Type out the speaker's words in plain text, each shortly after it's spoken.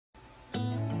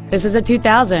This is a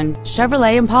 2000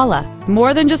 Chevrolet Impala.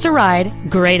 More than just a ride,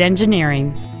 great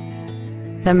engineering.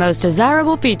 The most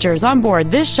desirable features on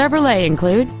board this Chevrolet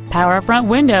include power front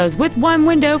windows with one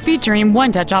window featuring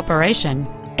one-touch operation,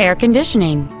 air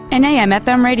conditioning, an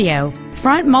AM/FM radio,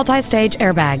 front multi-stage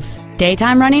airbags,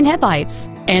 daytime running headlights,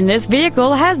 and this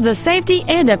vehicle has the safety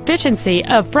and efficiency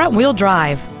of front-wheel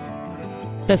drive.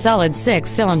 The solid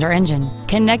 6-cylinder engine,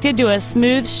 connected to a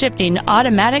smooth shifting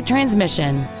automatic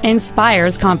transmission,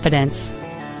 inspires confidence.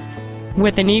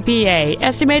 With an EPA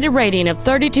estimated rating of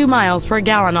 32 miles per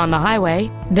gallon on the highway,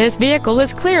 this vehicle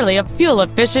is clearly a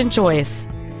fuel-efficient choice.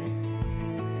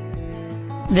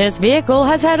 This vehicle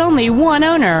has had only one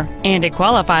owner, and it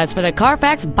qualifies for the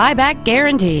Carfax buyback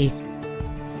guarantee.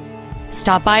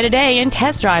 Stop by today and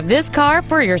test drive this car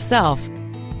for yourself.